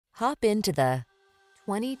Hop into the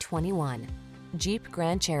 2021 Jeep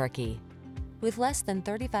Grand Cherokee. With less than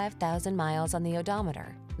 35,000 miles on the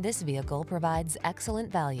odometer, this vehicle provides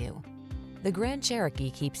excellent value. The Grand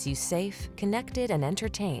Cherokee keeps you safe, connected, and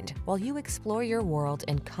entertained while you explore your world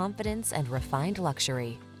in confidence and refined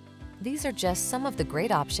luxury. These are just some of the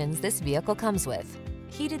great options this vehicle comes with: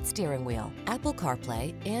 heated steering wheel, Apple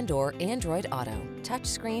CarPlay and/or Android Auto,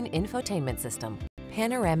 touchscreen infotainment system,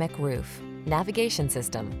 panoramic roof, navigation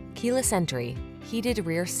system, keyless entry, heated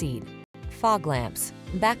rear seat, fog lamps,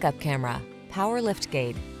 backup camera, power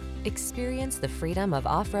liftgate. Experience the freedom of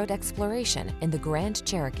off-road exploration in the Grand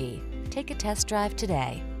Cherokee. Take a test drive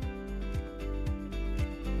today.